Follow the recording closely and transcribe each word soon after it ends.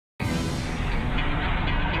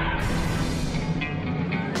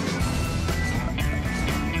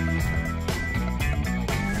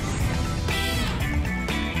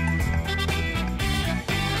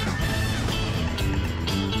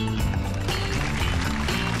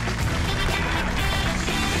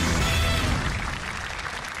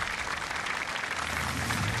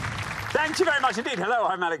Thank you very much indeed. Hello,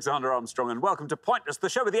 I'm Alexander Armstrong, and welcome to Pointless, the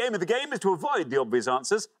show where the aim of the game is to avoid the obvious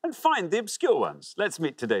answers and find the obscure ones. Let's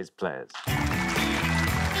meet today's players.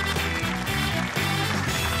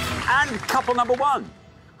 And couple number one.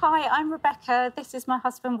 Hi, I'm Rebecca. This is my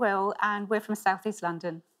husband, Will, and we're from South East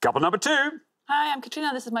London. Couple number two. Hi, I'm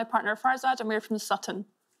Katrina. This is my partner, Farzad, and we're from Sutton.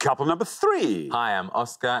 Couple number three. Hi, I'm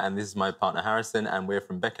Oscar, and this is my partner, Harrison, and we're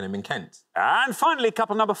from Beckenham in Kent. And finally,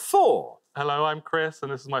 couple number four. Hello, I'm Chris, and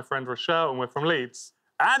this is my friend Rochelle, and we're from Leeds.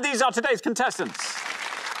 And these are today's contestants.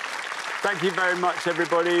 Thank you very much,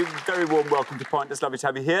 everybody. Very warm welcome to Pointless. Lovely to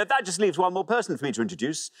have you here. That just leaves one more person for me to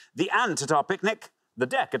introduce. The ant at our picnic, the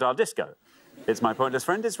deck at our disco. It's my Pointless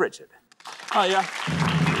friend, it's Richard. Hiya.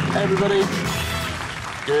 Hey, everybody.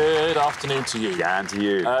 Good afternoon to you. Yeah, and to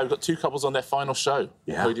you. We've got two couples on their final show.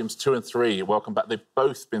 Yeah. Podiums 2 and 3. Welcome back. They've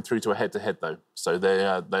both been through to a head-to-head, though, so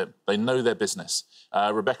they know their business.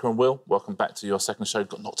 Rebecca and Will, welcome back to your second show.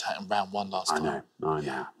 Got knocked out in round 1 last time. I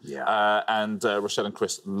know. Yeah. And Rochelle and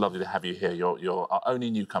Chris, lovely to have you here. You're our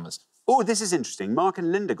only newcomers. Oh, this is interesting. Mark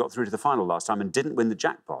and Linda got through to the final last time and didn't win the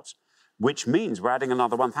jackpot, which means we're adding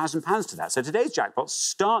another £1,000 to that. So today's jackpot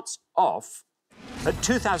starts off at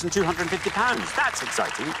 £2,250. That's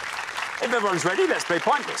exciting. If everyone's ready, let's play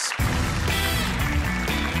Pointless.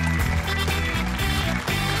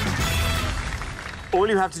 All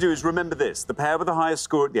you have to do is remember this. The pair with the highest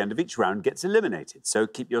score at the end of each round gets eliminated. So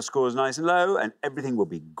keep your scores nice and low and everything will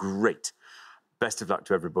be great. Best of luck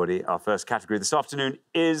to everybody. Our first category this afternoon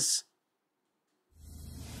is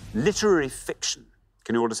literary fiction.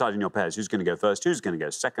 Can you all decide in your pairs who's going to go first, who's going to go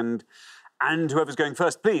second? And whoever's going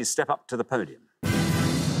first, please step up to the podium.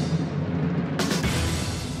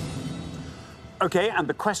 OK, and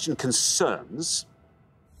the question concerns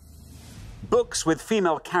books with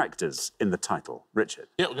female characters in the title. Richard.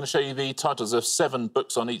 Yeah, we're going to show you the titles of 7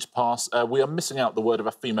 books on each pass. We are missing out the word of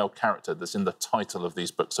a female character that's in the title of these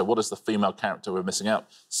books. So what is the female character we're missing out?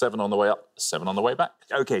 7 on the way up, 7 on the way back.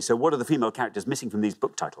 OK, so what are the female characters missing from these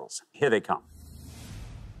book titles? Here they come.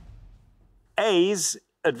 A's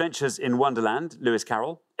Adventures in Wonderland, Lewis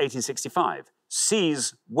Carroll, 1865.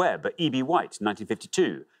 C's Web, E.B. White,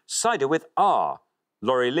 1952. Cider with R,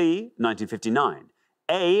 Laurie Lee, 1959.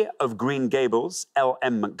 A of Green Gables,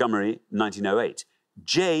 L.M. Montgomery, 1908.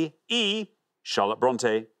 J.E. Charlotte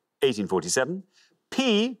Bronte, 1847.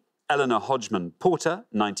 P. Eleanor Hodgman Porter,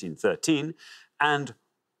 1913. And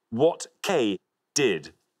What K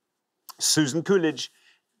Did, Susan Coolidge,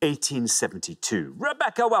 1872.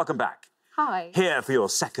 Rebecca, welcome back. Hi. Here for your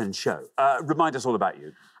second show. Remind us all about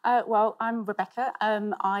you. Well, I'm Rebecca.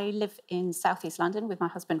 I live in South East London with my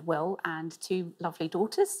husband, Will, and 2 lovely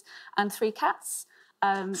daughters and 3 cats.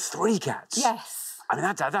 3 cats? Yes. I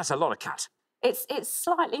mean, that's a lot of cats. It's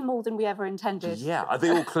slightly more than we ever intended. Yeah. Are they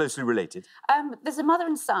all closely related? There's a mother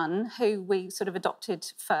and son who we sort of adopted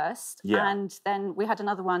first, and then we had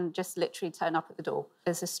another one just literally turn up at the door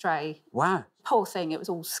as a stray. Wow. Poor thing, it was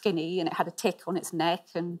all skinny and it had a tick on its neck,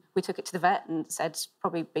 and we took it to the vet and said it's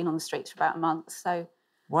probably been on the streets for about a month, so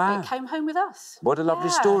it came home with us. What a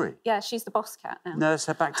lovely story. Yeah, she's the boss cat now. Nurse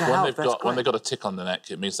her back to health. When they've got a tick on the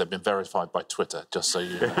neck, it means they've been verified by Twitter, just so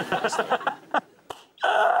you know.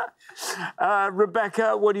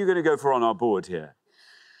 Rebecca, what are you going to go for on our board here?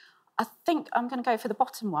 I think I'm going to go for the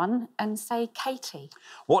bottom one and say Katie.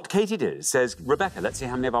 What Katie did says Rebecca. Let's see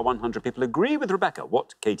how many of our 100 people agree with Rebecca.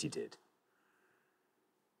 What Katie did.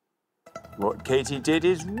 What Katie did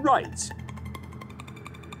is right.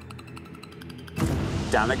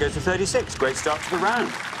 Down that goes to 36. Great start to the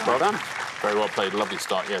round. Well done. Very well played. Lovely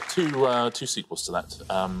start. Yeah, two sequels to that.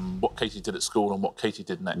 What Katie did at school and What Katie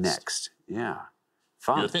did next. Next, yeah.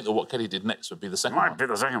 Fun. You would think that What Katie did next would be the second Might one. be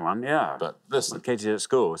the second one, yeah. But listen. What Katie did at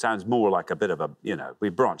school sounds more like a bit of a, you know, we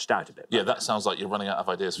branched out a bit. Yeah, that sounds like you're running out of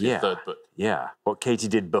ideas for your third book. Yeah. What Katie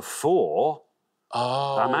did before,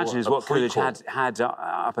 I imagine, is what Coolidge had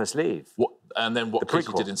up her sleeve. And then What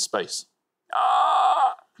Katie did in space.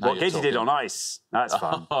 What Katie did on ice. That's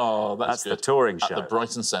fun. Oh, that's the touring show. At the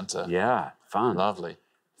Brighton Centre. Yeah, fun. Lovely.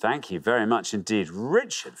 Thank you very much indeed.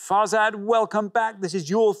 Richard Farzad, welcome back. This is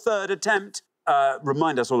your third attempt.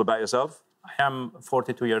 Remind us all about yourself. I am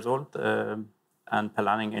 42 years old and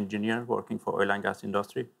planning engineer working for oil and gas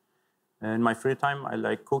industry. In my free time, I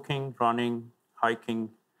like cooking, running, hiking.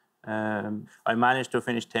 I managed to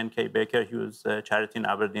finish 10K Baker Hughes charity in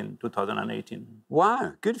Aberdeen 2018.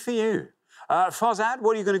 Wow, good for you. Farzad,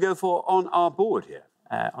 what are you going to go for on our board here?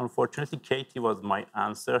 Unfortunately, Katie was my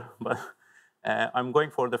answer, but I'm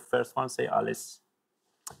going for the first one, say Alice.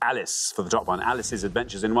 Alice for the top one. Alice's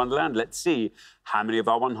Adventures in Wonderland. Let's see how many of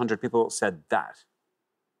our 100 people said that.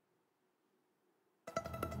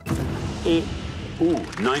 Ooh,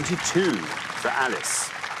 92 for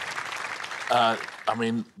Alice. I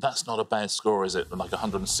mean, that's not a bad score, is it? Like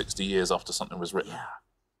 160 years after something was written.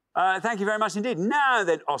 Yeah. Thank you very much indeed. Now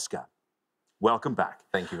then, Oscar, welcome back.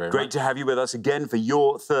 Thank you very much. Great to have you with us again for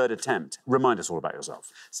your third attempt. Remind us all about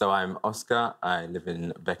yourself. So I'm Oscar. I live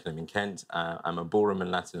in Beckenham in Kent. I'm a ballroom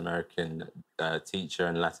and Latin American teacher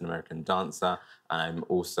and Latin American dancer. I'm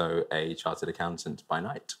also a chartered accountant by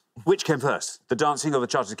night. Which came first, the dancing or the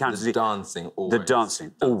chartered accountancy? The dancing, always. The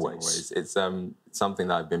dancing, always. It's something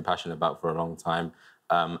that I've been passionate about for a long time,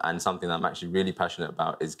 and something that I'm actually really passionate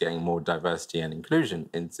about is getting more diversity and inclusion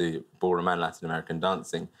into ballroom and Latin American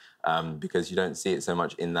dancing, because you don't see it so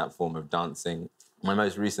much in that form of dancing. My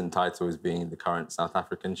most recent title is being the current South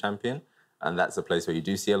African champion, and that's a place where you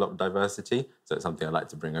do see a lot of diversity, so it's something I'd like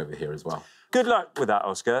to bring over here as well. Good luck with that,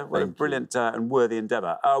 Oscar. What a brilliant and worthy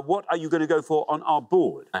endeavour. What are you going to go for on our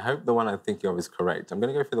board? I hope the one I'm thinking of is correct. I'm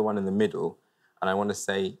going to go for the one in the middle, and I want to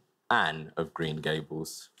say Anne of Green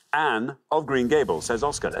Gables. Anne of Green Gables, says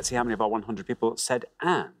Oscar. Let's see how many of our 100 people said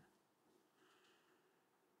Anne.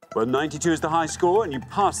 Well, 92 is the high score, and you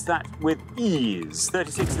passed that with ease.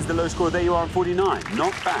 36 is the low score. There you are on 49.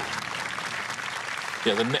 Not bad.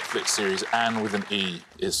 Yeah, the Netflix series Anne with an E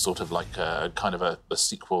is sort of like a kind of a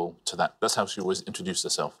sequel to that. That's how she always introduced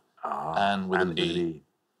herself. Anne with an E.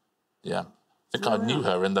 Yeah. I think I knew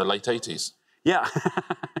her in the late 80s. Yeah.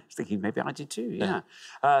 I was thinking maybe I did too, yeah.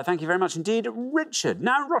 Thank you very much indeed, Richard.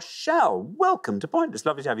 Now, Rochelle, welcome to Pointless.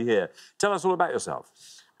 Lovely to have you here. Tell us all about yourself.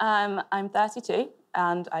 I'm 32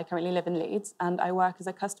 and I currently live in Leeds and I work as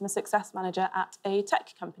a customer success manager at a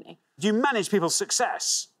tech company. Do you manage people's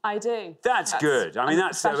success? I do. That's good. I mean,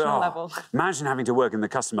 that's professional level. Imagine having to work in the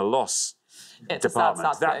customer loss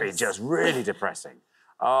department. That'd be just really depressing.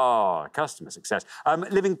 Oh, customer success.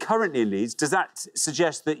 Living currently in Leeds, does that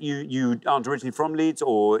suggest that you aren't originally from Leeds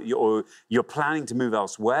or you're planning to move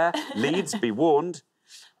elsewhere? Leeds, be warned.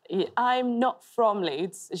 I'm not from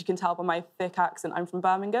Leeds, as you can tell by my thick accent. I'm from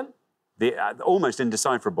Birmingham. Almost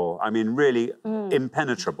indecipherable. I mean, really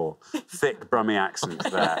impenetrable, thick Brummie accent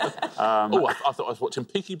there. I thought I was watching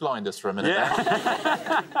Peaky Blinders for a minute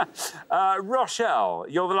there. Rochelle,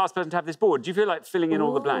 you're the last person to have this board. Do you feel like filling in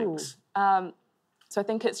all the blanks? So I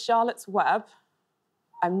think it's Charlotte's Web.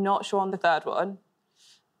 I'm not sure on the third one.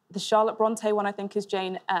 The Charlotte Bronte one, I think, is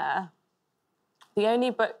Jane Eyre. The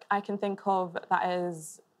only book I can think of that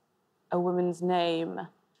is a woman's name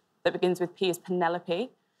that begins with P is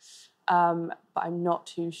Penelope. But I'm not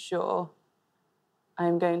too sure.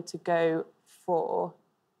 I'm going to go for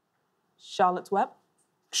Charlotte's Web.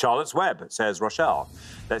 Charlotte's Web, says Rochelle.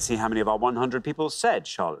 Let's see how many of our 100 people said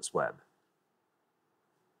Charlotte's Web.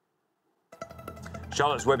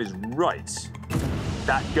 Charlotte's Web is right.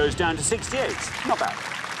 That goes down to 68. Not bad.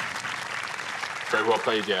 Very well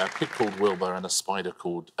played, yeah. A pig called Wilbur and a spider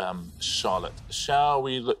called Charlotte. Shall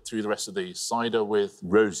we look through the rest of the cider with...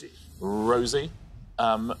 Rosie. Rosie.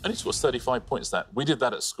 Only scores 35 points, that. We did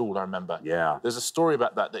that at school, I remember. Yeah. There's a story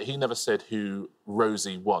about that he never said who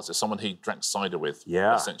Rosie was. It's someone he drank cider with,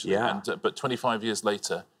 essentially. Yeah. And, but 25 years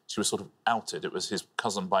later, she was sort of outed. It was his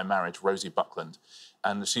cousin by marriage, Rosie Buckland.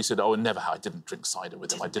 And she said, oh, never, I didn't drink cider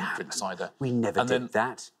with him. I didn't drink cider. We never did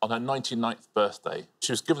that. On her 99th birthday,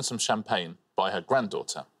 she was given some champagne by her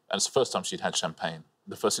granddaughter. And it's the first time she'd had champagne.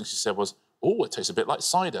 The first thing she said was, oh, it tastes a bit like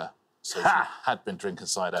cider. So she had been drinking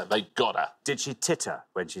cider. They got her. Did she titter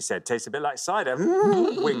when she said, tastes a bit like cider?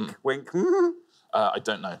 Wink, wink. I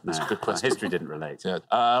don't know. That's a good question. History didn't relate. Yeah.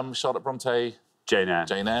 Charlotte Bronte. Jane Eyre.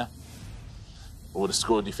 Jane Eyre. I would have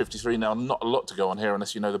scored you 53. Now, not a lot to go on here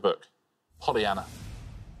unless you know the book. Pollyanna.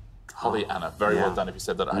 Pollyanna. Very well done if you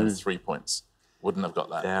said that I had 3 points. Wouldn't have got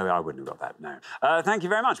that. I wouldn't have got that, no. Thank you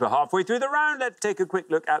very much. We're halfway through the round. Let's take a quick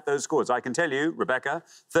look at those scores. I can tell you, Rebecca,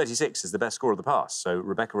 36 is the best score of the pass. So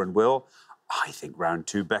Rebecca and Will, I think round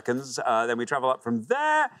 2 beckons. Then we travel up from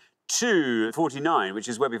there to 49, which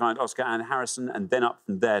is where we find Oscar and Harrison, and then up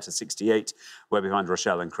from there to 68, where we find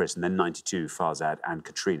Rochelle and Chris, and then 92, Farzad and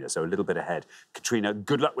Katrina. So a little bit ahead. Katrina,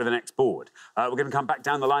 good luck with the next board. We're going to come back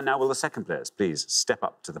down the line now. Will the second players please step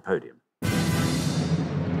up to the podium?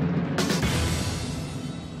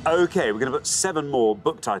 OK, we're going to put 7 more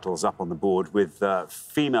book titles up on the board with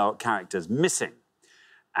female characters missing.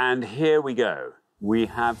 And here we go. We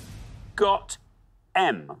have got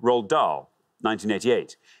M. Roald Dahl,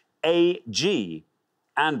 1988. A.G.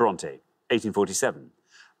 Anne Bronte, 1847.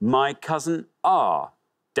 My Cousin R.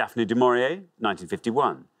 Daphne du Maurier,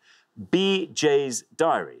 1951. B.J.'s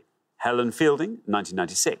Diary, Helen Fielding,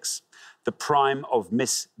 1996. The Prime of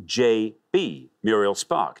Miss J.B., Muriel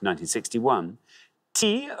Spark, 1961.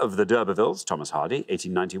 T of the D'Urbervilles, Thomas Hardy,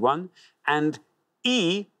 1891. And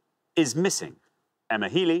E is Missing, Emma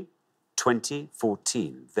Healy,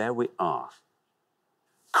 2014. There we are.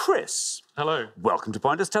 Chris. Hello. Welcome to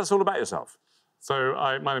Pointers. Tell us all about yourself. So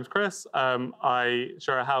my name's Chris. I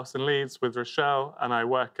share a house in Leeds with Rochelle, and I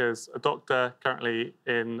work as a doctor currently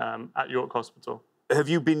at York Hospital. Have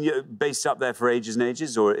you been based up there for ages and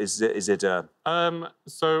ages, or is it a...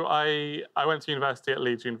 So I went to university at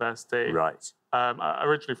Leeds University. Right.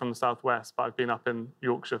 Originally from the southwest, but I've been up in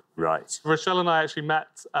Yorkshire. Right. Rochelle and I actually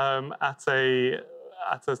met at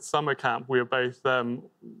a summer camp we were both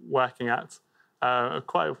working at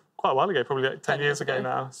quite a while ago, probably like 10 years ago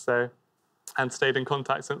now. So, and stayed in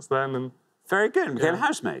contact since then. And very good. And became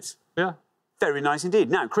housemates. Yeah. Very nice indeed.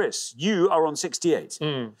 Now, Chris, you are on 68.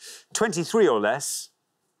 23 or less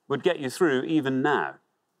would get you through even now.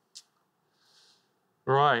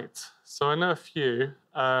 Right. So I know a few.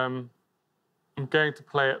 I'm going to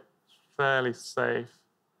play it fairly safe.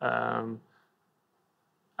 I'm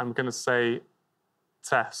going to say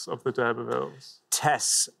Tess of the D'Urbervilles.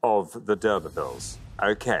 Tess of the D'Urbervilles.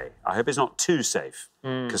 OK. I hope it's not too safe,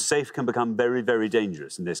 because safe can become very, very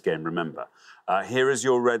dangerous in this game, remember. Here is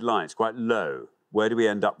your red line. It's quite low. Where do we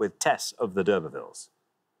end up with Tess of the D'Urbervilles?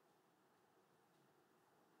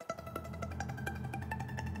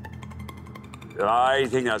 I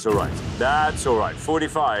think that's all right. That's all right.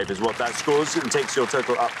 45 is what that scores and takes your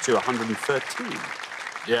total up to 113.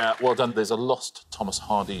 Yeah, well done. There's a lost Thomas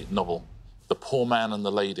Hardy novel, The Poor Man and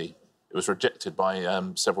the Lady. It was rejected by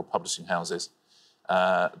several publishing houses,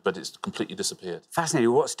 but it's completely disappeared.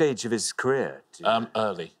 Fascinating. What stage of his career?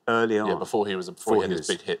 Early. Early on. Yeah, before he had his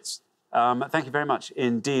big hits. Thank you very much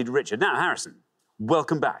indeed, Richard. Now, Harrison,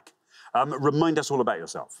 welcome back. Remind us all about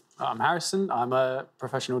yourself. I'm Harrison. I'm a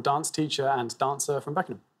professional dance teacher and dancer from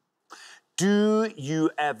Beckenham. Do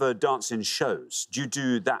you ever dance in shows? Do you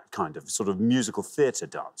do that kind of sort of musical theatre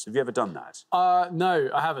dance? Have you ever done that? No,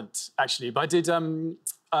 I haven't, actually. But I did...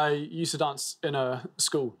 I used to dance in a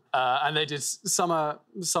school, and they did summer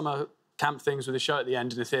camp things with a show at the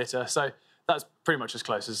end in a theatre. So that's pretty much as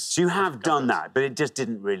close as... So you have done that, but it just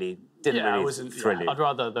didn't really thrill you. I'd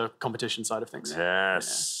rather the competition side of things.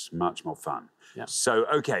 Yes, much more fun. Yeah. So,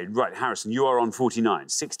 OK, right, Harrison, you are on 49.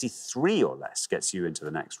 63 or less gets you into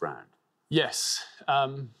the next round. Yes.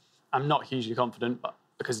 I'm not hugely confident, but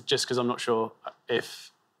because I'm not sure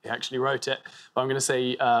if he actually wrote it. But I'm going to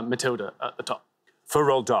say Matilda at the top. For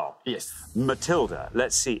Roald Dahl? Yes. Matilda.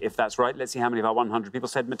 Let's see if that's right. Let's see how many of our 100 people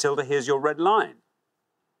said Matilda. Here's your red line.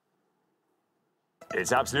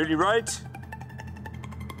 It's absolutely right.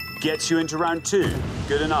 Gets you into round 2.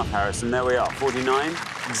 Good enough, Harrison. There we are. 49.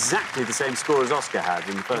 Exactly the same score as Oscar had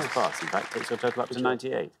in the first pass. In fact, takes your total up to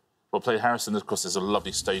 98. Well, play Harrison, of course, there's a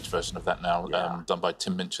lovely stage version of that now, done by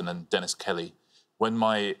Tim Minchin and Dennis Kelly. When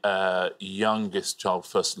my youngest child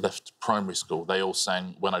first left primary school, they all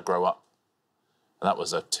sang When I Grow Up. And that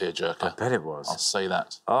was a tearjerker. I bet it was. I'll say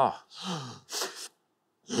that. Oh.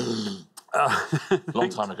 Long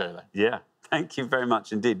time ago, though. Yeah. Thank you very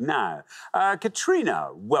much indeed. Now,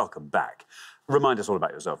 Katrina, welcome back. Remind us all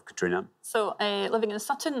about yourself, Katrina. So, living in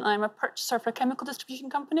Sutton, I'm a purchaser for a chemical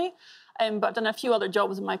distribution company, but I've done a few other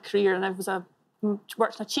jobs in my career, and I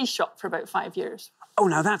worked in a cheese shop for about 5 years. Oh,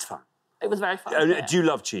 now that's fun. It was very fun. Yeah. Do you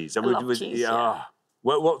love cheese? I love cheese, yeah.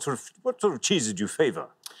 What sort of cheeses do you favour?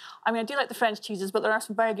 I mean, I do like the French cheeses, but there are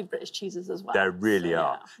some very good British cheeses as well. There really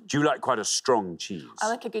are. Yeah. Do you like quite a strong cheese? I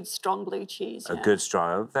like a good strong blue cheese. A good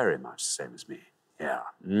strong, very much the same as me. Yeah.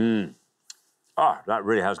 That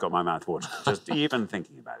really has got my mouth watering, just even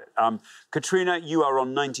thinking about it. Katrina, you are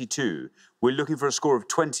on 92. We're looking for a score of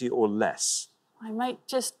 20 or less. I might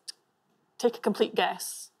just take a complete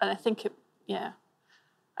guess, and I think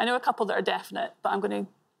I know a couple that are definite, but I'm going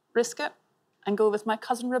to risk it and go with My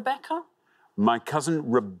Cousin Rebecca. My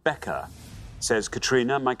Cousin Rebecca, says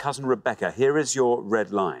Katrina. My Cousin Rebecca. Here is your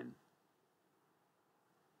red line.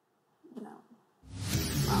 No.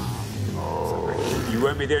 Oh. You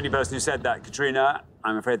won't be the only person who said that, Katrina.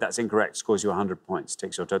 I'm afraid that's incorrect. Scores you 100 points.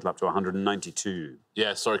 Takes your total up to 192.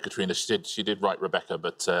 Yeah, sorry, Katrina. She did write Rebecca,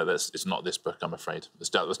 but it's not this book, I'm afraid.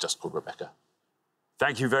 It was just called Rebecca.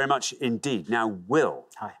 Thank you very much indeed. Now, Will.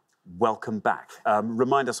 Hi. Welcome back.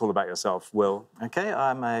 Remind us all about yourself, Will. OK,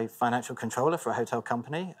 I'm a financial controller for a hotel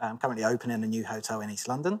company. I'm currently opening a new hotel in East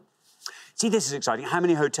London. See, this is exciting. How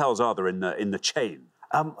many hotels are there in the chain?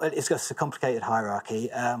 It's got a complicated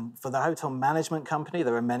hierarchy. For the hotel management company,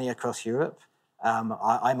 there are many across Europe.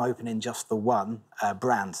 I'm opening just the one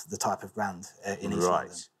brand, the type of brand in East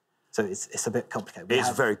London. So it's a bit complicated.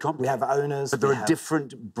 It's very complicated. We have owners. But there are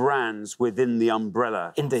different brands within the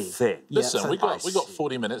umbrella thing. Listen, we got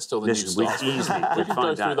 40 minutes till the news starts. We can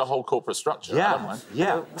go through the whole corporate structure. Yeah,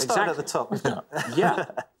 we'll start at the top. Yeah.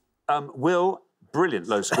 Will, brilliant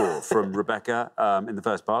low score from Rebecca in the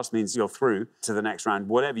first pass. Means you're through to the next round,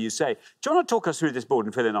 whatever you say. Do you want to talk us through this board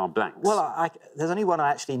and fill in our blanks? Well, there's only one I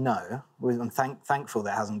actually know. I'm thankful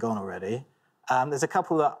that hasn't gone already. There's a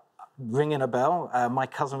couple that ring in a bell. My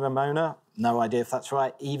cousin Ramona, no idea if that's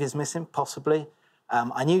right. Eve is missing, possibly.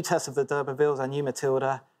 I knew Tess of the D'Urbervilles, I knew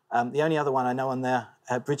Matilda. The only other one I know on there,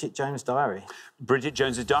 Bridget Jones' Diary. Bridget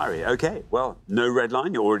Jones' Diary, OK. Well, no red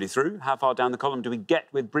line, you're already through. How far down the column do we get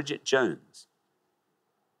with Bridget Jones?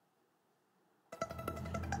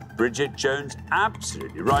 Bridget Jones,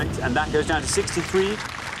 absolutely right. And that goes down to 63,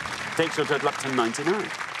 takes your total up to 99.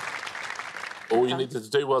 All you needed to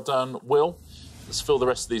do, well done, Will. Let's fill the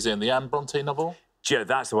rest of these in. The Anne Bronte novel? Joe,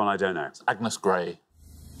 that's the one I don't know. It's Agnes Grey.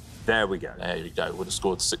 There we go. There you go. Would have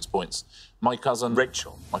scored 6 points. My Cousin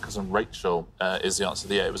Rachel. My Cousin Rachel is the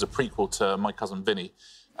answer. Yeah, it was a prequel to My Cousin Vinny.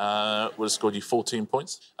 Would have scored you 14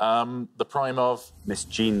 points. The Prime of Miss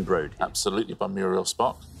Jean Brodie. Absolutely, by Muriel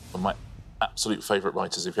Spark. One of my absolute favourite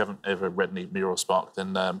writers. If you haven't ever read any Muriel Spark,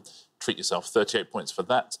 then treat yourself. 38 points for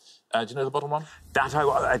that. Do you know the bottom one? That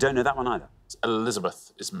I don't know that one either.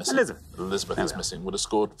 Elizabeth is missing. Elizabeth is missing. Would have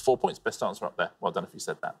scored 4 points. Best answer up there. Well done if you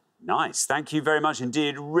said that. Nice. Thank you very much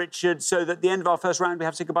indeed, Richard. So at the end of our first round, we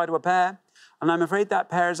have to say goodbye to a pair. And I'm afraid that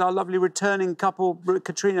pair is our lovely returning couple,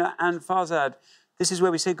 Katrina and Farzad. This is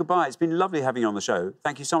where we say goodbye. It's been lovely having you on the show.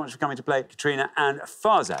 Thank you so much for coming to play, Katrina and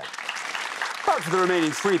Farzad. But for the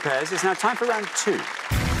remaining 3 pairs, it's now time for round 2.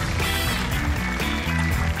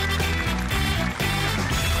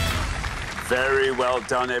 Very well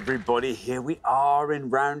done, everybody. Here we are in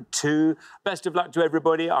round 2. Best of luck to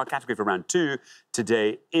everybody. Our category for round 2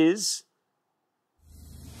 today is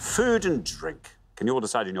food and drink. Can you all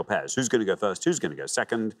decide in your pairs who's going to go first, who's going to go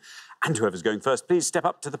second? And whoever's going first, please step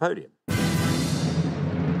up to the podium.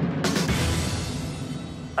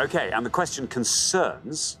 OK, and the question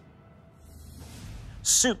concerns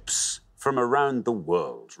soups from around the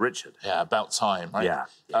world. Richard. Yeah, about time, right?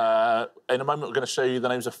 Yeah. In a moment, we're going to show you the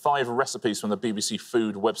names of 5 recipes from the BBC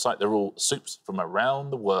Food website. They're all soups from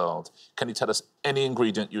around the world. Can you tell us any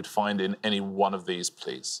ingredient you'd find in any one of these,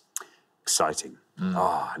 please? Exciting.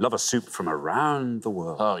 Oh, I love a soup from around the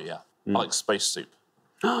world. Oh, yeah. I like space soup.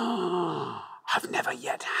 I've never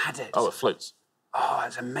yet had it. Oh, it floats. Oh,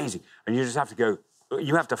 it's amazing. And you just have to go...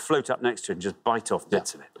 You have to float up next to it and just bite off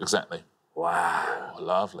bits of it. Exactly. Wow. Oh,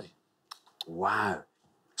 lovely. Wow.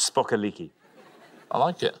 Spock-a-leaky. I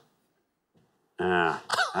like it.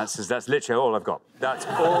 That's literally all I've got. That's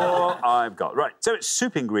all I've got. Right, so it's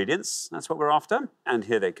soup ingredients. That's what we're after. And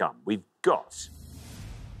here they come. We've got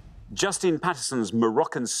Justine Patterson's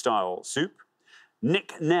Moroccan-style soup,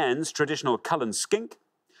 Nick Nairn's traditional Cullen skink,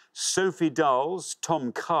 Sophie Dahl's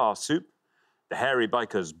Tom Carr soup, the Hairy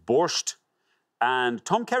Biker's borscht, and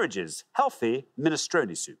Tom Kerridge's healthy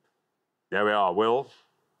minestrone soup. There we are, Will.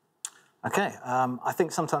 OK, I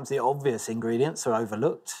think sometimes the obvious ingredients are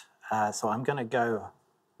overlooked, so I'm going to go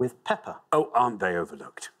with pepper. Oh, aren't they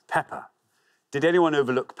overlooked? Pepper. Did anyone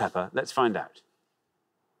overlook pepper? Let's find out.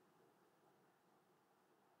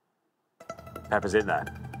 Pepper's in there.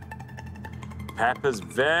 Pepper's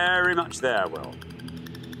very much there, Will.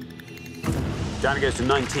 Down it goes to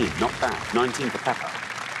 19. Not bad. 19 for pepper.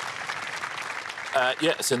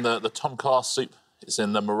 Yeah, it's in the Tom Carr soup, it's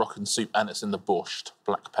in the Moroccan soup, and it's in the borscht,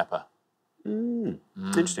 black pepper.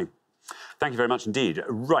 Interesting. Thank you very much indeed.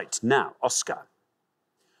 Right, now, Oscar,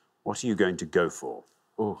 what are you going to go for?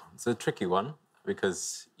 Oh, it's a tricky one,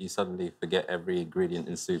 because you suddenly forget every ingredient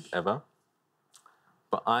in soup ever.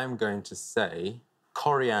 But I'm going to say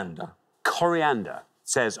coriander. Coriander,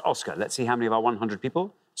 says Oscar. Let's see how many of our 100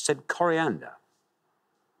 people said coriander.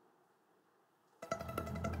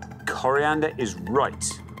 Coriander is right.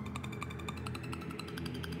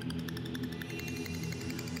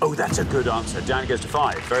 Oh, that's a good answer. Down it goes to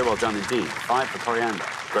 5. Very well done indeed. 5 for coriander.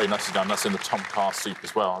 Very nicely done. That's in the Tom Carr soup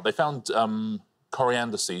as well. They found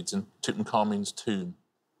coriander seeds in Tutankhamun's tomb.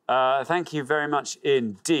 Thank you very much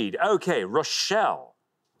indeed. OK, Rochelle.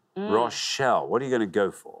 Rochelle, what are you going to go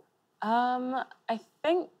for? I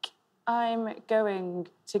think I'm going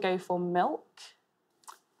to go for milk.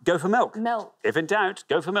 Go for milk? Milk. If in doubt,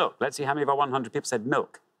 go for milk. Let's see how many of our 100 people said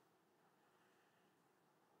milk.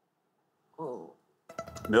 Oh.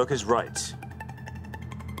 Milk is right.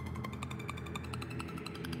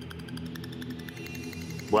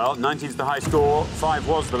 Well, 19's the high score, 5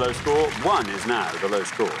 was the low score, 1 is now the low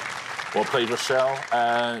score. Well played, Rochelle.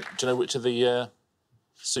 Do you know which of the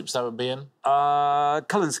soups that would be in?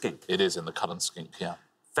 Cullen skink. It is in the Cullen skink, yeah.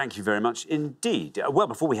 Thank you very much indeed. Well,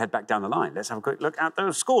 before we head back down the line, let's have a quick look at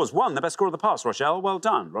those scores. 1, the best score of the past, Rochelle. Well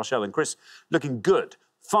done. Rochelle and Chris looking good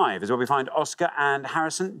 5 is where we find Oscar and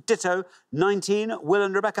Harrison. Ditto. 19, Will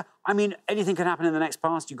and Rebecca. I mean, anything could happen in the next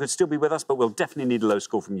pass. You could still be with us, but we'll definitely need a low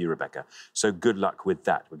score from you, Rebecca. So good luck with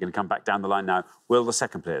that. We're going to come back down the line now. Will the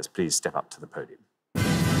second players please step up to the podium?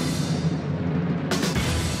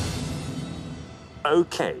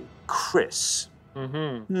 OK, Chris.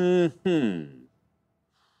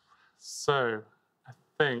 So, I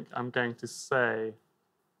think I'm going to say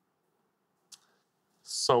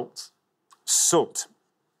salt. Salt,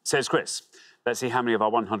 says Chris. Let's see how many of our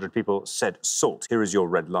 100 people said salt. Here is your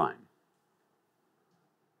red line.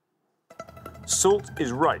 Salt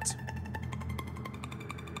is right.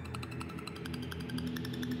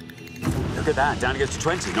 Look at that, down it goes to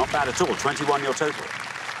 20. Not bad at all. 21 your total.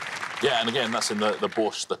 Yeah, and again, that's in the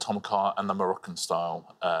borscht, the tom kha, and the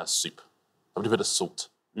Moroccan-style soup. A little bit of salt.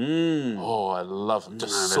 Oh, I love them.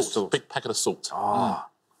 Just salt. Big packet of salt.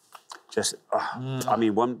 Just, I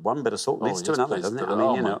mean, one bit of salt leads to another, doesn't it? I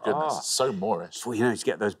mean, you know, my goodness, so Moorish. Well, you know, you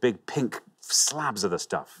get those big pink slabs of the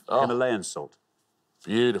stuff. Himalayan salt.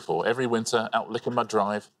 Beautiful. Every winter, out licking my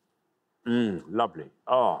drive. Lovely.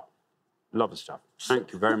 Oh, love the stuff.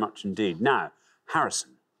 Thank you very much indeed. Now,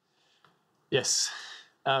 Harrison. Yes.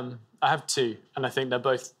 I have 2, and I think they're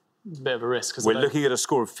both a bit of a risk. We're looking at a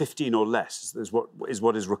score of 15 or less is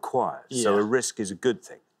what is required. Yeah. So a risk is a good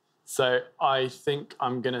thing. So I think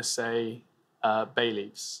I'm going to say bay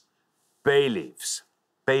leaves. Bay leaves.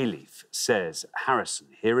 Bay leaf, says Harrison.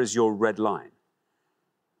 Here is your red line.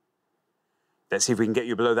 Let's see if we can get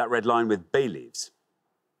you below that red line with bay leaves.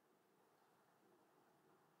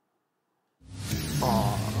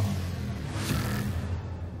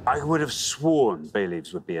 I would have sworn bay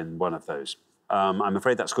leaves would be in one of those. I'm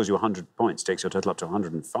afraid that scores you 100 points, takes your total up to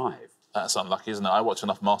 105. That's unlucky, isn't it? I watch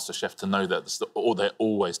enough MasterChef to know that they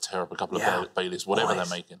always tear up a couple of bay leaves, whatever they're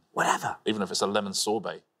making. Whatever. Even if it's a lemon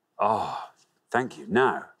sorbet. Oh, thank you.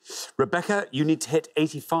 Now, Rebecca, you need to hit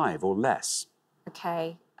 85 or less.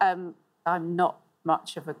 OK. I'm not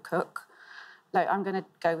much of a cook. No, I'm going to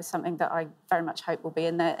go with something that I very much hope will be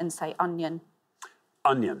in there and say onion.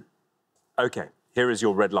 Onion. OK, here is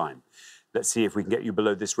your red line. Let's see if we can get you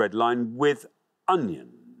below this red line with onion.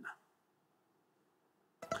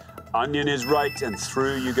 Onion is right, and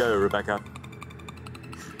through you go, Rebecca.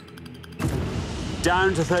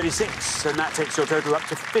 Down to 36, and that takes your total up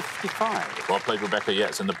to 55. Well played, Rebecca. Yeah,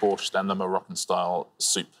 it's in the borscht and the Moroccan-style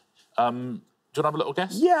soup. Do you want to have a little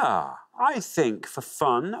guess? Yeah, I think for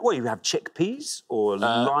fun, well, you have chickpeas or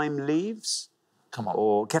lime leaves. Come on.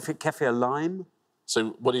 Or kefir lime.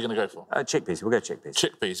 So what are you going to go for? Chickpeas. We'll go chickpeas.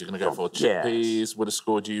 Chickpeas you're going to go for. Chickpeas would have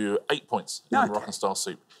scored you 8 points in the Moroccan-style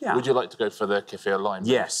soup. Yeah. Would you like to go for the kefir lime?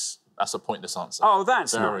 Yes. That's a pointless answer. Oh,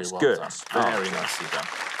 that's very nice. Well Good. Done. Very nicely done.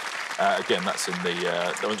 Again, that's in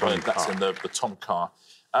the tom kha.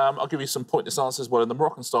 I'll give you some pointless answers. Well, in the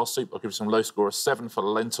Moroccan-style soup, I'll give you some low score of 7 for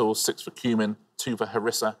lentils, 6 for cumin, 2 for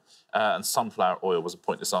harissa, and sunflower oil was a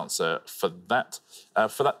pointless answer for that.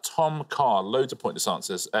 For that tom kha, loads of pointless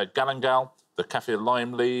answers. Galangal, the kaffir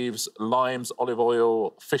lime leaves, limes, olive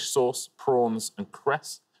oil, fish sauce, prawns, and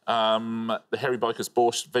cress. The hairy biker's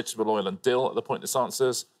borscht, vegetable oil and dill are the pointless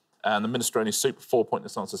answers. And the minestrone soup, 4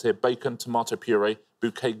 pointless answers here. Bacon, tomato puree,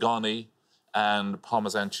 bouquet garni, and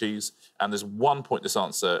Parmesan cheese. And there's 1 pointless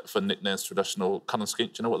answer for Nick Nairn's traditional cunning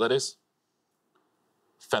skink. Do you know what that is?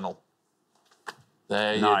 Fennel.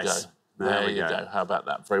 There you go. There you go. How about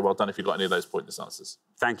that? Very well done if you've got any of those pointless answers.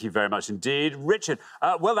 Thank you very much indeed. Richard,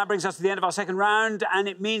 well, that brings us to the end of our second round, and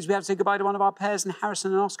it means we have to say goodbye to one of our pairs, and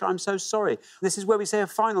Harrison and Oscar, I'm so sorry. This is where we say a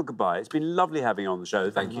final goodbye. It's been lovely having you on the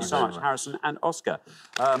show. Thank you so much, Harrison and Oscar.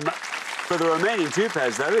 For the remaining 2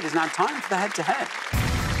 pairs, though, it is now time for the head-to-head.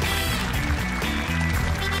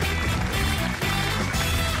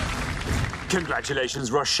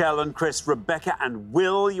 Congratulations, Rochelle and Chris, Rebecca and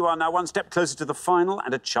Will. You are now 1 step closer to the final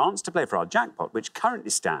and a chance to play for our jackpot, which currently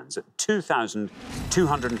stands at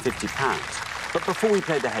 £2,250. But before we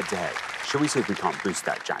play the head-to-head, shall we see if we can't boost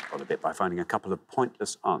that jackpot a bit by finding a couple of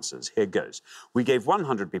pointless answers? Here goes. We gave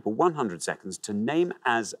 100 people 100 seconds to name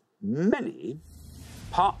as many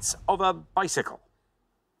parts of a bicycle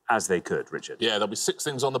as they could, Richard. Yeah, there'll be 6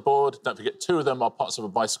 things on the board. Don't forget, 2 of them are parts of a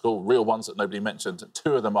bicycle, real ones that nobody mentioned.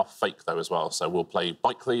 2 of them are fake, though, as well. So we'll play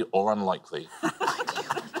Bikely or Unlikely.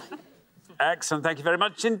 Excellent. Thank you very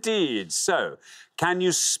much indeed. So, can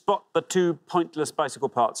you spot the 2 pointless bicycle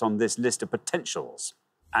parts on this list of potentials?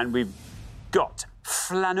 And we've got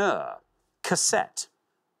flaneur, cassette,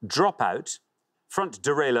 dropout, front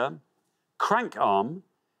derailleur, crank arm,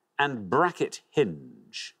 and bracket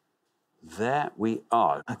hinge. There we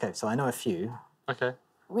are. OK, so I know a few. OK.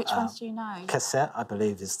 Which ones do you know? Cassette, I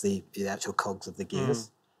believe, is the actual cogs of the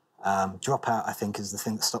gears. Dropout, I think, is the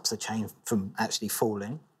thing that stops the chain from actually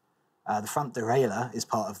falling. The front derailleur is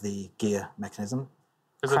part of the gear mechanism.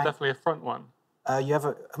 Is there definitely a front one? You have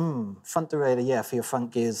a front derailleur, yeah, for your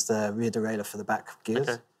front gears, the rear derailleur for the back gears.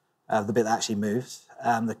 Okay. The bit that actually moves.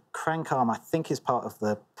 The crank arm, I think, is part of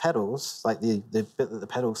the pedals, like the bit that the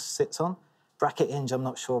pedal sits on. Bracket hinge, I'm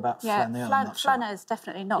not sure about. Yeah, flaneur, is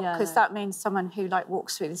definitely not, because that means someone who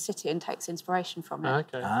walks through the city and takes inspiration from it.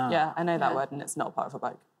 Okay. Yeah, I know that word, and it's not part of a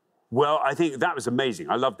bike. Well, I think that was amazing.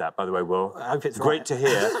 I love that, by the way, Will. I hope it's great to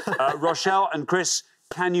hear. Rochelle and Chris,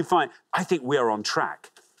 can you find... I think we are on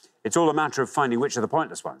track. It's all a matter of finding which are the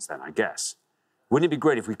pointless ones, then, I guess. Wouldn't it be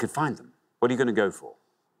great if we could find them? What are you going to go for?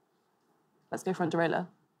 Let's go front derailleur.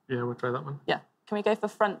 Yeah, we'll try that one. Yeah. Can we go for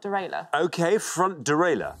front derailleur? OK, front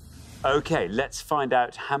derailleur. OK, let's find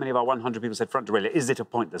out how many of our 100 people said front derailleur. Is it a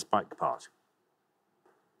pointless bike part?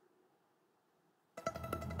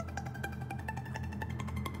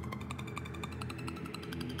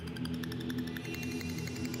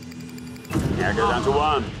 Yeah, go down to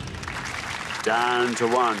one. Down to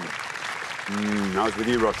one. I was with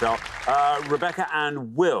you, Rochelle. Rebecca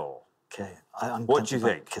and Will. OK. What do you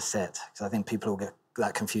think? Cassette, because I think people will get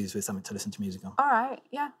that confused with something to listen to music on. All right,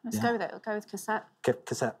 yeah, let's go with it. We'll go with cassette.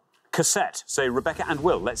 Cassette. Cassette. Say Rebecca and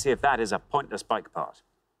Will. Let's see if that is a pointless bike part.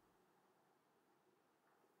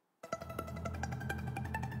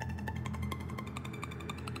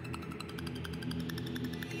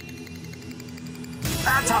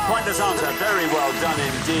 That's a pointless answer. Very well done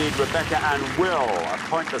indeed, Rebecca and Will. A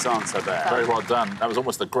pointless answer there. Very well done. That was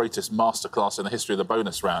almost the greatest masterclass in the history of the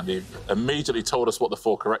bonus round. You immediately told us what the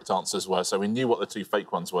 4 correct answers were, so we knew what the 2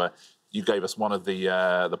 fake ones were. You gave us one of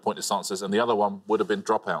the pointless answers, and the other one would have been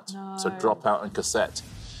Dropout. No. So Dropout and Cassette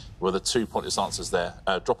were the 2 pointless answers there.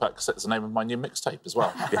 Dropout Cassette is the name of my new mixtape as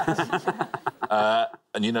well.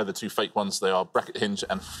 And you know the 2 fake ones, they are Bracket Hinge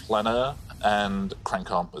and Flaneur, and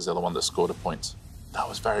Crank Arm was the other one that scored a point. That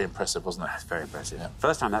was very impressive, wasn't it? That's very impressive. Yeah.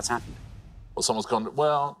 First time that's happened. Well, someone's gone,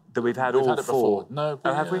 well... That we've had all it 4. Before. No,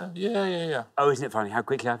 oh, have we? Yeah. Oh, isn't it funny how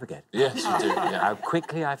quickly I forget? Yes, you do, yeah. How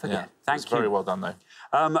quickly I forget. Yeah. Thank you. Very well done, though.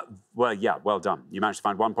 Well, yeah, well done. You managed to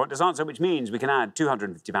find 1 pointless answer, which means we can add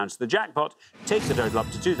 £250 to the jackpot, take the total up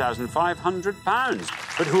to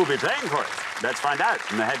 £2,500. But who will be playing for it? Let's find out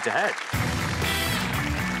in the head-to-head.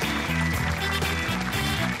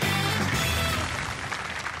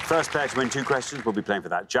 First pair to win 2 questions will be playing for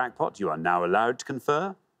that jackpot. You are now allowed to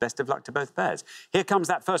confer. Best of luck to both pairs. Here comes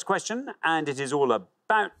that first question, and it is all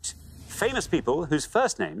about famous people whose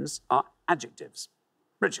first names are adjectives.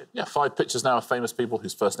 Richard. Yeah, 5 pictures now of famous people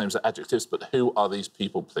whose first names are adjectives, but who are these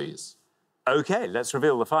people, please? OK, let's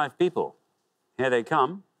reveal the 5 people. Here they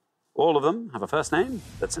come. All of them have a first name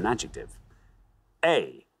that's an adjective.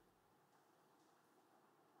 A.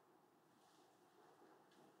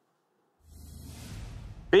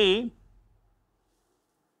 B.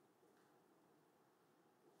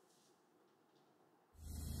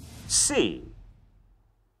 C.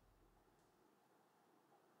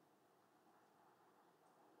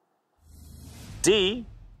 D.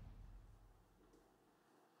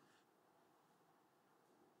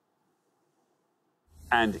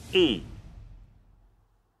 And E.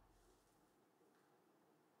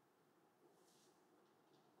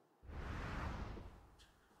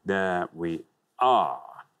 There we are.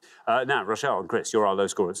 Now, Rochelle and Chris, you're our low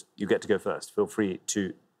scorers. You get to go first. Feel free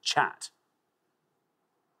to chat.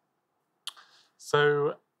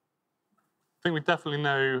 So, I think we definitely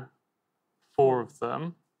know 4 of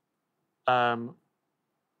them.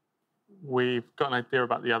 We've got an idea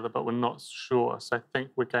about the other, but we're not sure. So I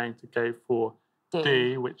think we're going to go for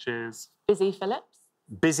D, which is... Busy Phillips?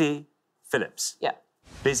 Busy Phillips. Yeah.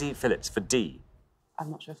 Busy Phillips for D.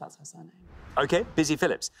 I'm not sure if that's her surname. OK, Busy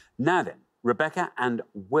Phillips. Now then, Rebecca and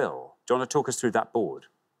Will, do you want to talk us through that board?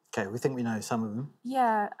 OK, we think we know some of them.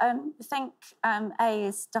 Yeah, I think A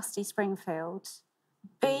is Dusty Springfield.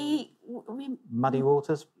 B, Muddy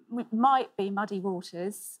Waters? Might be Muddy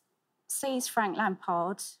Waters. C's Frank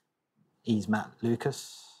Lampard. E's Matt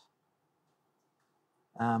Lucas.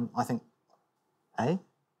 I think A?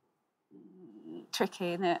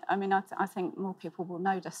 Tricky, isn't it? I mean, I think more people will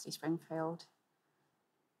know Dusty Springfield.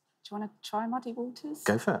 Do you want to try Muddy Waters?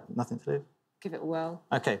 Go for it. Nothing to do. Give it a whirl.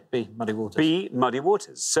 OK, B, Muddy Waters. B, Muddy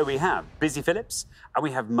Waters. So we have Busy Phillips and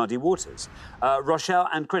we have Muddy Waters. Rochelle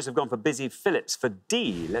and Chris have gone for Busy Phillips for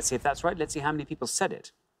D. Let's see if that's right. Let's see how many people said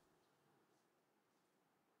it.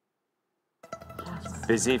 Yes.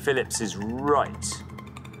 Busy Phillips is right.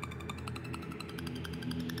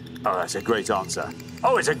 Oh, that's a great answer.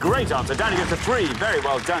 Oh, it's a great answer. Down against the 3. Very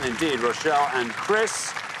well done indeed, Rochelle and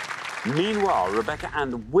Chris. Meanwhile, Rebecca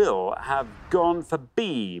and Will have gone for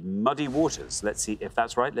B, Muddy Waters. Let's see if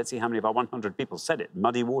that's right. Let's see how many of our 100 people said it.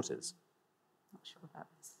 Muddy Waters. Not sure about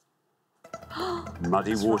this.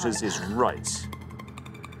 Muddy Waters is right.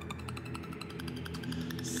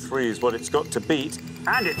 3 is what it's got to beat.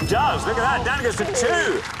 And it does. Look at that. Down it goes to 2.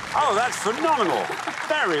 Oh, that's phenomenal.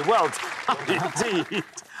 Very well done indeed.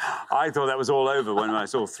 I thought that was all over when I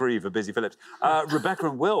saw 3 for Busy Phillips. Rebecca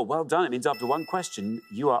and Will, well done. It means after one question,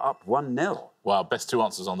 you are up 1-0. Wow, best 2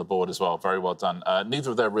 answers on the board as well. Very well done.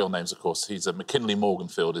 Neither of their real names, of course. He's McKinley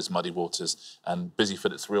Morganfield is Muddy Waters, and Busy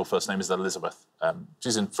Phillips' real first name is Elizabeth.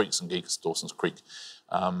 She's in Freaks and Geeks, Dawson's Creek.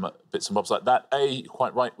 Bits and bobs like that. A,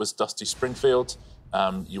 quite right, was Dusty Springfield.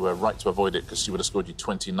 You were right to avoid it because she would have scored you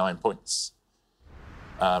 29 points.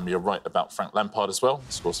 You're right about Frank Lampard as well.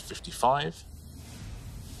 He scores 55.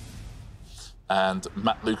 And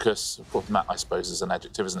Matt Lucas, of course, Matt, I suppose, is an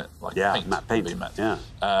adjective, isn't it? Like yeah, paint, Matt Paint. Matt. Yeah.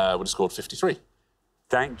 Would have scored 53.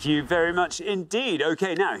 Thank you very much indeed.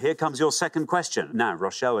 OK, now, here comes your second question. Now,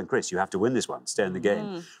 Rochelle and Chris, you have to win this one. Stay in the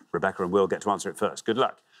game. Rebecca and Will get to answer it first. Good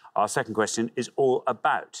luck. Our second question is all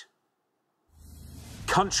about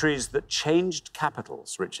countries that changed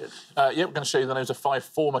capitals, Richard. Yeah, we're going to show you the names of 5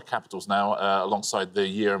 former capitals now, alongside the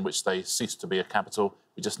year in which they ceased to be a capital.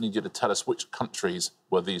 We just need you to tell us which countries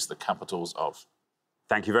were these the capitals of.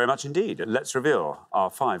 Thank you very much indeed. Let's reveal our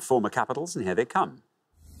 5 former capitals, and here they come.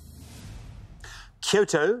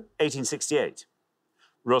 Kyoto, 1868.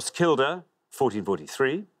 Roskilde,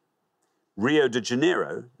 1443. Rio de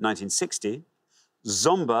Janeiro, 1960.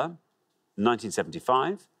 Zomba,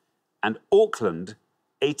 1975. And Auckland,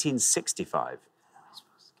 1865.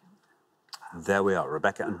 There we are.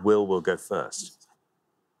 Rebecca and Will go first.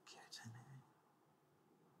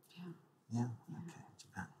 Yeah, OK,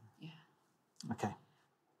 Japan. Yeah. OK.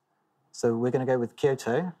 So we're going to go with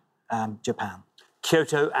Kyoto, Japan.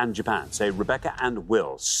 Kyoto and Japan. Say Rebecca and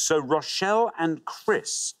Will. So Rochelle and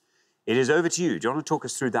Chris, it is over to you. Do you want to talk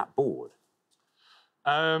us through that board?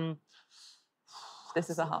 This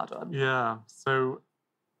is a hard one. Yeah, so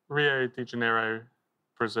Rio de Janeiro,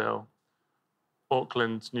 Brazil.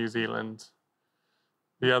 Auckland, New Zealand.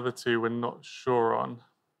 The other 2 we're not sure on.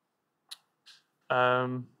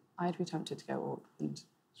 I'd be tempted to go Auckland.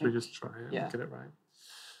 Should we just try it Yeah. and get it right?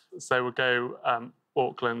 So we'll go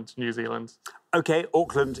Auckland, New Zealand. OK,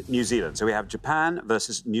 Auckland, New Zealand. So we have Japan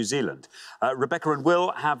versus New Zealand. Rebecca and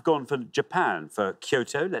Will have gone for Japan for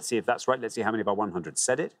Kyoto. Let's see if that's right. Let's see how many of our 100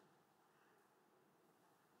 said it.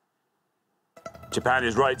 Japan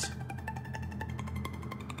is right.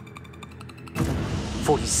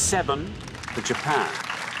 47 for Japan.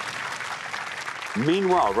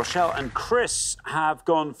 Meanwhile, Rochelle and Chris have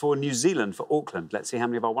gone for New Zealand for Auckland. Let's see how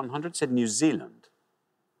many of our 100 said New Zealand.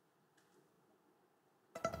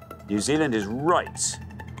 New Zealand is right.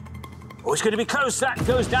 Oh, it's going to be close. That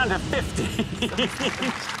goes down to 50.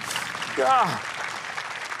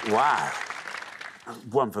 Wow.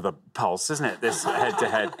 One for the pulse, isn't it, this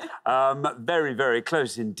head-to-head? Very, very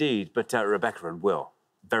close indeed. But Rebecca and Will,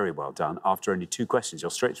 very well done. After only 2 questions,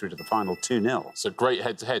 you're straight through to the final 2-0. So great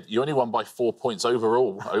head-to-head. You only won by 4 points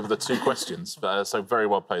overall over the 2 questions. So very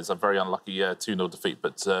well played. It's a very unlucky 2-0 defeat,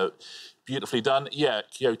 but beautifully done. Yeah,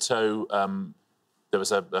 Kyoto, there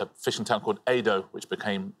was a fishing town called Edo, which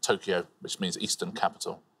became Tokyo, which means Eastern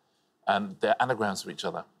Capital. And they're anagrams of each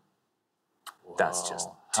other. That's just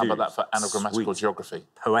How about that for anagrammatical geography?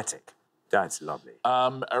 Poetic. That's lovely.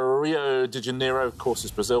 Rio de Janeiro, of course,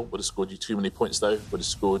 is Brazil. Would have scored you too many points, though. Would have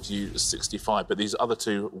scored you 65. But these other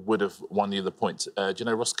 2 would have won you the point. Do you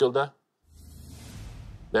know Roskilde?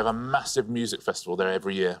 They have a massive music festival there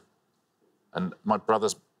every year. And my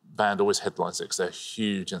brother's band always headlines it because they're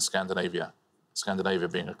huge in Scandinavia. Scandinavia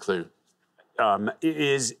being a clue.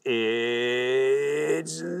 It's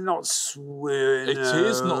not Sweden. It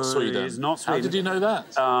is not Sweden. It is not Sweden. How did you know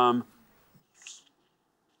that?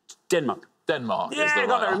 Denmark. Denmark. Yeah, is the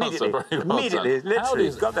got there right immediately. answer. Very well Immediately, done. literally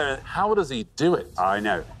got there. How does he do it? I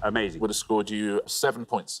know, amazing. Would have scored you 7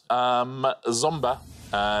 points. Zomba.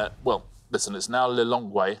 Well, listen, it's now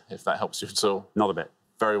Lilongwe, if that helps you at all. Not a bit.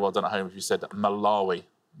 Very well done at home if you said Malawi.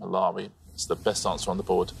 Malawi. It's the best answer on the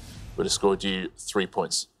board. Would have scored you 3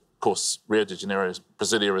 points. Of course, Rio de Janeiro,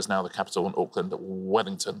 Brasilia is now the capital, and Auckland,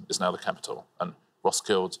 Wellington is now the capital, and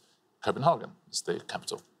Roskilde, Copenhagen is the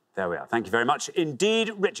capital. There we are. Thank you very much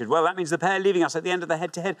indeed, Richard. Well, that means the pair leaving us at the end of the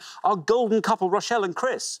head-to-head are golden couple, Rochelle and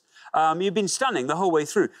Chris. You've been stunning the whole way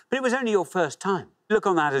through, but it was only your first time. Look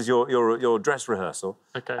on that as your dress rehearsal.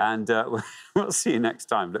 OK. And we'll see you next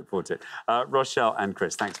time. Look forward to it. Rochelle and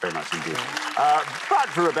Chris, thanks very much indeed. But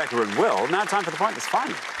for Rebecca and Will, now time for the Pointless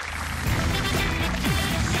Final.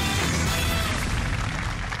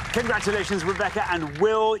 Congratulations, Rebecca and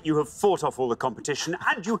Will. You have fought off all the competition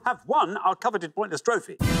and you have won our coveted Pointless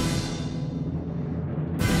trophy.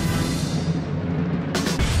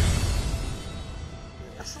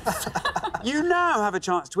 You now have a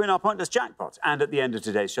chance to win our Pointless jackpot. And at the end of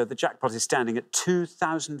today's show, the jackpot is standing at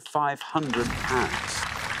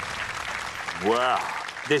 £2,500. Wow,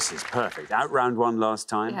 this is perfect. Out round one last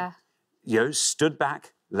time. Yeah. You stood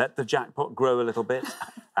back, let the jackpot grow a little bit,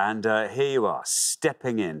 and here you are,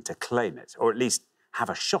 stepping in to claim it, or at least have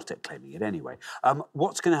a shot at claiming it anyway.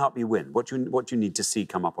 What's going to help you win? What do you need to see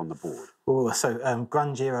come up on the board? Oh, so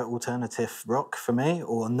grunge era alternative rock for me,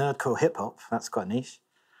 or nerdcore hip hop. That's quite niche.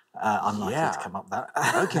 Unlikely to come up that.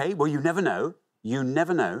 OK, well, you never know. You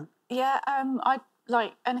never know. Yeah, I'd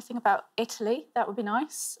like anything about Italy. That would be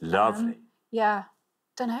nice. Lovely. Yeah,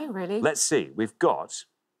 don't know, really. Let's see. We've got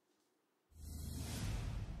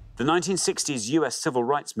the 1960s US Civil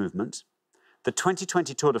Rights Movement, the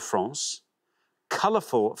 2020 Tour de France,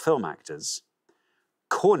 colourful film actors,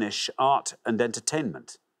 Cornish art and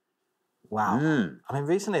entertainment. Wow. I mean,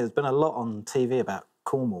 recently there's been a lot on TV about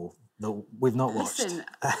Cornwall that we've not watched. Listen,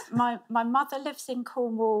 my mother lives in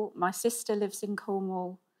Cornwall, my sister lives in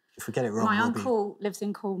Cornwall. If we get it wrong, my uncle lives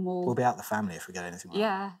in Cornwall. We'll be out the family if we get anything wrong.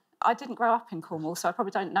 Yeah. I didn't grow up in Cornwall, so I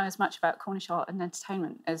probably don't know as much about Cornish art and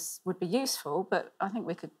entertainment as would be useful, but I think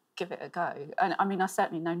we could give it a go. And I mean, I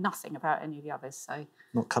certainly know nothing about any of the others, so...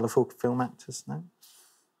 Not colourful film actors, no?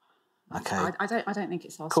 OK. I don't think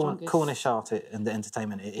it's our strongest. Cornish art and the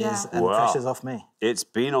entertainment, it is, and the pressure's off me. It's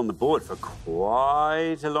been on the board for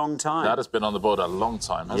quite a long time. That has been on the board a long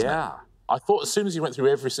time, hasn't it? Yeah. I thought as soon as you went through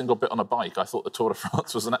every single bit on a bike, I thought the Tour de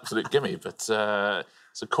France was an absolute gimme, but so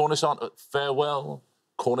Cornish art, farewell.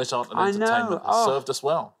 Cornish art and entertainment has served us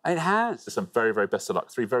well. It has. Some very, very best of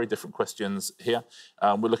luck. 3 very different questions here.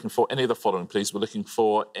 We're looking for any of the following, please. We're looking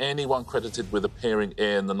for anyone credited with appearing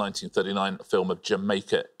in the 1939 film of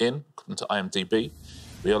Jamaica Inn, according to IMDb.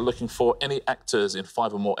 We are looking for any actors in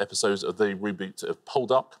 5 or more episodes of the reboot of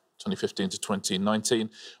Poldark, 2015 to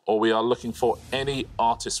 2019. Or we are looking for any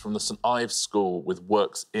artist from the St Ives School with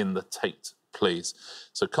works in the Tate, please.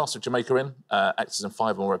 So cast of Jamaica Inn, actors in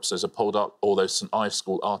 5 or more episodes of Poldark, all those St Ives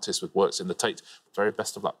School artists with works in the Tate. Very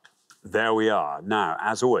best of luck. There we are. Now,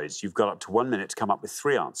 as always, you've got up to 1 minute to come up with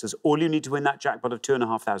 3 answers. All you need to win that jackpot of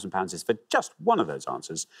 £2,500 is for just one of those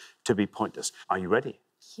answers to be pointless. Are you ready?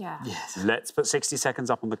 Yeah. Yes. Let's put 60 seconds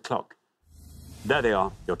up on the clock. There they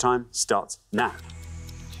are. Your time starts now.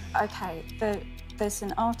 OK, there's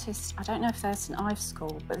an artist, I don't know if there's St Ives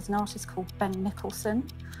School, but there's an artist called Ben Nicholson.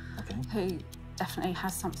 OK. Who definitely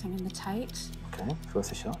has something in the Tate. OK,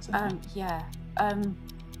 worth a shot. Yeah. I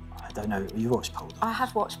don't know. You watched Poldark? I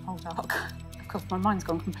have watched Poldark. Of course, my mind's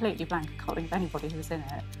gone completely blank. I can't think of anybody who was in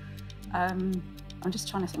it. I'm just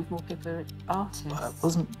trying to think of more people who are artists.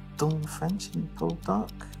 Wasn't Dawn French in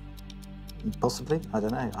Poldark? Possibly. I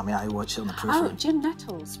don't know. I mean, I watched it on the periphery. Oh, Jim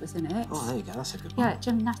Nettles was in it. Oh, there you go. That's a good one. Yeah,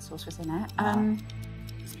 Jim Nettles was in it.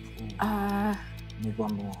 Need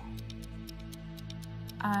one more.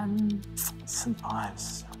 St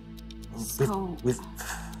Ives. With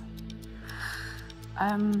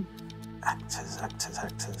actors.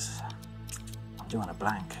 I'm drawing a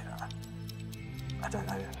blank. I don't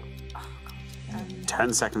know. Oh, God.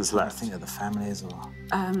 10 seconds left. I think of the families, or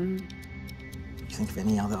do you think of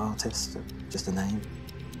any other artists? Just a name.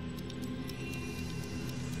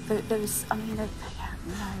 There's, I mean, no.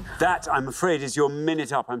 That, I'm afraid, is your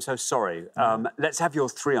minute up. I'm so sorry. Let's have your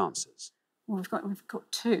 3 answers. Well, we've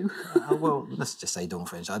got 2. Well, let's just say Dawn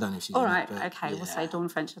French. I don't know if she's all in right, it. But OK, we'll say Dawn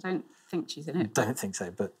French. I don't think she's in it. Don't think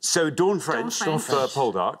so, but... So Dawn French for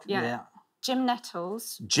Poldark. Yeah. Jim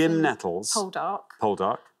Nettles. Jim Nettles.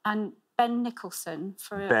 Poldark. And Ben Nicholson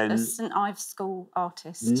for a St Ives School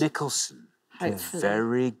artist. Nicholson. Hopefully.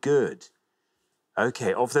 Very good.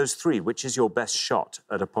 OK, of those 3, which is your best shot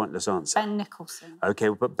at a pointless answer? Ben Nicholson. OK,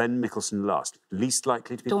 we'll put Ben Nicholson last. Least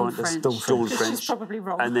likely to be pointless? Dawn French. She's probably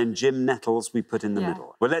wrong. And then Jim Nettles we put in the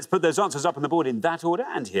middle. Well, let's put those answers up on the board in that order,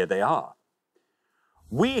 and here they are.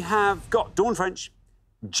 We have got Dawn French,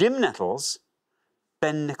 Jim Nettles,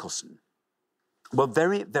 Ben Nicholson. Well,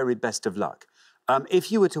 very, very best of luck.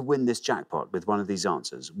 If you were to win this jackpot with one of these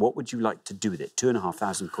answers, what would you like to do with it?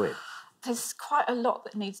 £2,500. There's quite a lot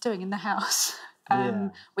that needs doing in the house.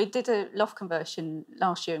 We did a loft conversion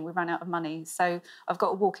last year and we ran out of money. So I've got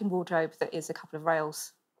a walk-in wardrobe that is a couple of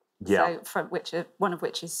rails Yeah. So one of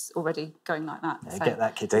which is already going like that. Yeah, so, get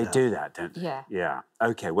that kid. They do that, don't they? Yeah. Yeah.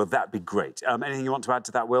 OK, well, that'd be great. Anything you want to add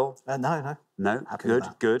to that, Will? No. No? Happy with Good,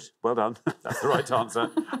 that. good. Well done. That's the right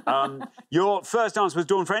answer. Your first answer was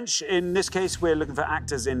Dawn French. In this case, we're looking for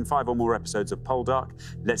actors in 5 or more episodes of Poldark.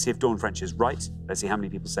 Let's see if Dawn French is right. Let's see how many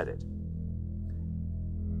people said it.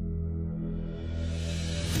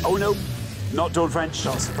 Oh, no, not Dawn French.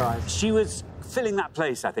 Not surprised. She was filling that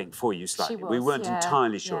place, I think, for you slightly. She was, we weren't yeah,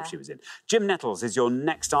 entirely sure yeah. if she was in. Jim Nettles is your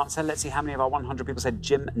next answer. Let's see how many of our 100 people said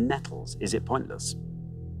Jim Nettles. Is it pointless?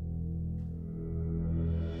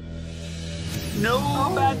 No,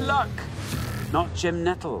 bad luck. Not Jim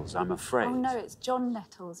Nettles, I'm afraid. Oh, no, it's John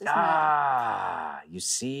Nettles, isn't it? Ah, you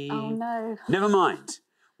see? Oh, no. Never mind.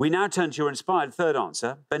 We now turn to your inspired third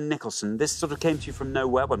answer, Ben Nicholson. This sort of came to you from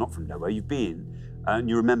nowhere. Well, not from nowhere. You've been, and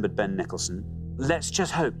you remembered Ben Nicholson. Let's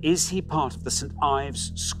just hope. Is he part of the St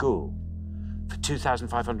Ives School for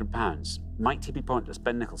 £2,500? Might he be pointless,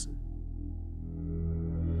 Ben Nicholson?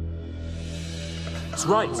 That's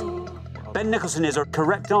right. Ben Nicholson is a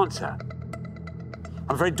correct answer.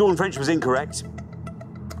 I'm afraid Dawn French was incorrect.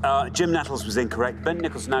 Jim Nettles was incorrect. Ben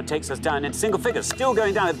Nicholson now takes us down into single figures. Still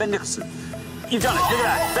going down with Ben Nicholson. You've done it. Look at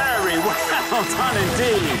that. Very well done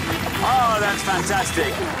indeed. Oh, that's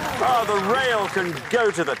fantastic. Oh, the rail can go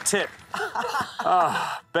to the tip.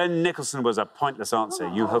 Ben Nicholson was a pointless answer.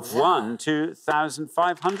 You have won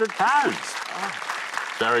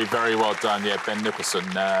 £2,500. Very, very well done. Yeah, Ben Nicholson.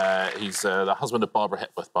 He's the husband of Barbara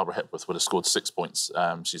Hepworth. Barbara Hepworth would have scored 6 points.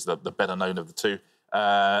 She's the better known of the two.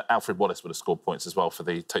 Alfred Wallace would have scored points as well for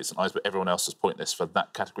the Tate St Ives, but everyone else was pointless for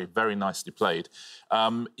that category. Very nicely played.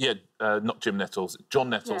 Not Jim Nettles, John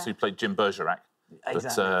Nettles, who played Jim Bergerac.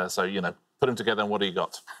 Exactly. But, so, you know, put them together and what do you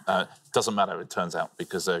got? Doesn't matter, it turns out,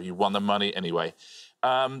 because you won the money anyway.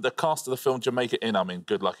 The cast of the film Jamaica Inn, I mean,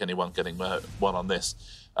 good luck anyone getting one on this.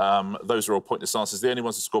 Those are all pointless answers. The only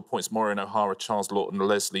ones who scored points, Maureen O'Hara, Charles Lawton,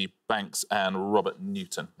 Leslie Banks and Robert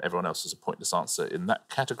Newton. Everyone else is a pointless answer in that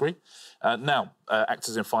category. Now,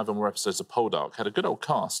 actors in 5 or more episodes of Poldark had a good old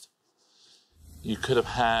cast. You could have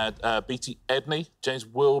had B.T. Edney, James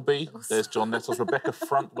Wilby, there's John Nettles, Rebecca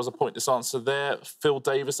Front was a pointless answer there, Phil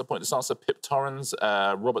Davis, a pointless answer, Pip Torrens,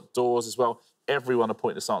 Robert Dawes as well. Everyone a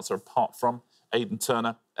pointless answer apart from Aidan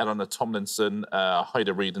Turner, Eleanor Tomlinson,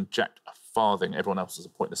 Haida Reid and Jack Farthing. Everyone else is a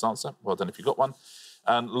pointless answer. Well done if you got one.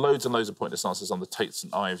 And loads of pointless answers on the Tate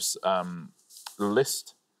St Ives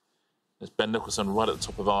list. There's Ben Nicholson right at the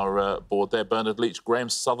top of our board there. Bernard Leach, Graham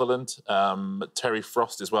Sutherland, Terry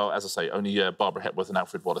Frost as well. As I say, only Barbara Hepworth and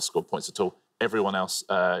Alfred Wallace scored points at all. Everyone else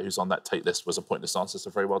who's on that Tate list was a pointless answer,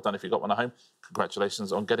 so very well done if you got one at home.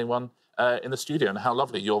 Congratulations on getting one in the studio. And how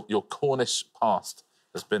lovely, your Cornish past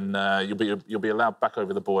has been, you'll be allowed back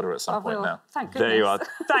over the border at some point now. Thank goodness. There you are.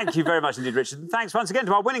 Thank you very much indeed, Richard. And thanks once again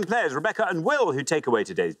to our winning players, Rebecca and Will, who take away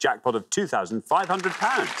today's jackpot of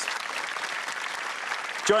 £2,500.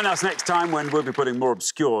 Join us next time when we'll be putting more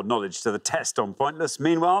obscure knowledge to the test on Pointless.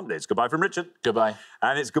 Meanwhile, it's goodbye from Richard. Goodbye.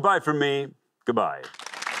 And it's goodbye from me. Goodbye.